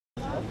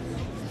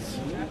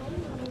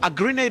A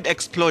grenade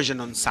explosion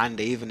on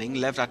Sunday evening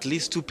left at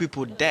least 2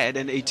 people dead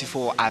and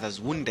 84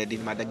 others wounded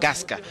in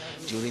Madagascar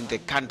during the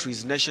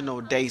country's National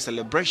Day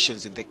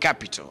celebrations in the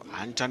capital,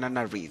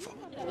 Antananarivo.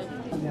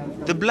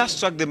 The blast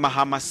struck the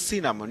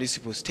Mahamasina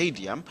Municipal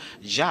Stadium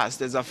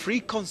just as a free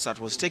concert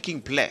was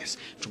taking place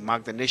to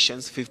mark the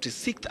nation's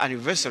 56th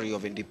anniversary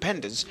of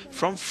independence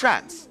from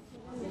France.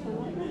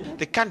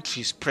 The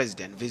country's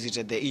president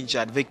visited the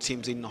injured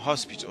victims in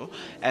hospital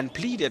and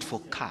pleaded for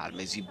calm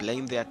as he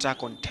blamed the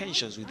attack on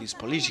tensions with his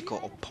political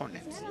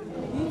opponents.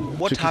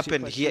 What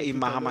happened here in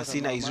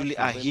Mahamasina is really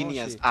a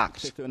heinous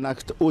act.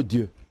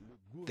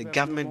 The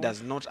government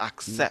does not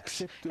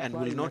accept and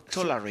will not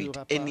tolerate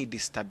any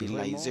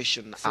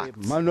destabilization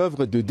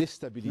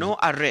acts. No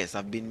arrests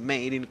have been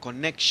made in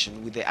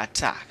connection with the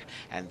attack,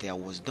 and there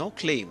was no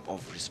claim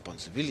of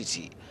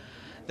responsibility.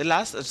 The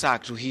last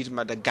attack to hit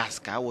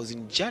Madagascar was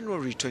in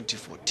January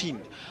 2014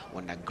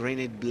 when a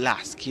grenade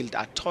blast killed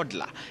a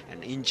toddler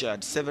and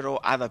injured several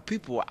other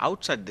people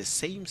outside the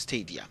same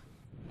stadium.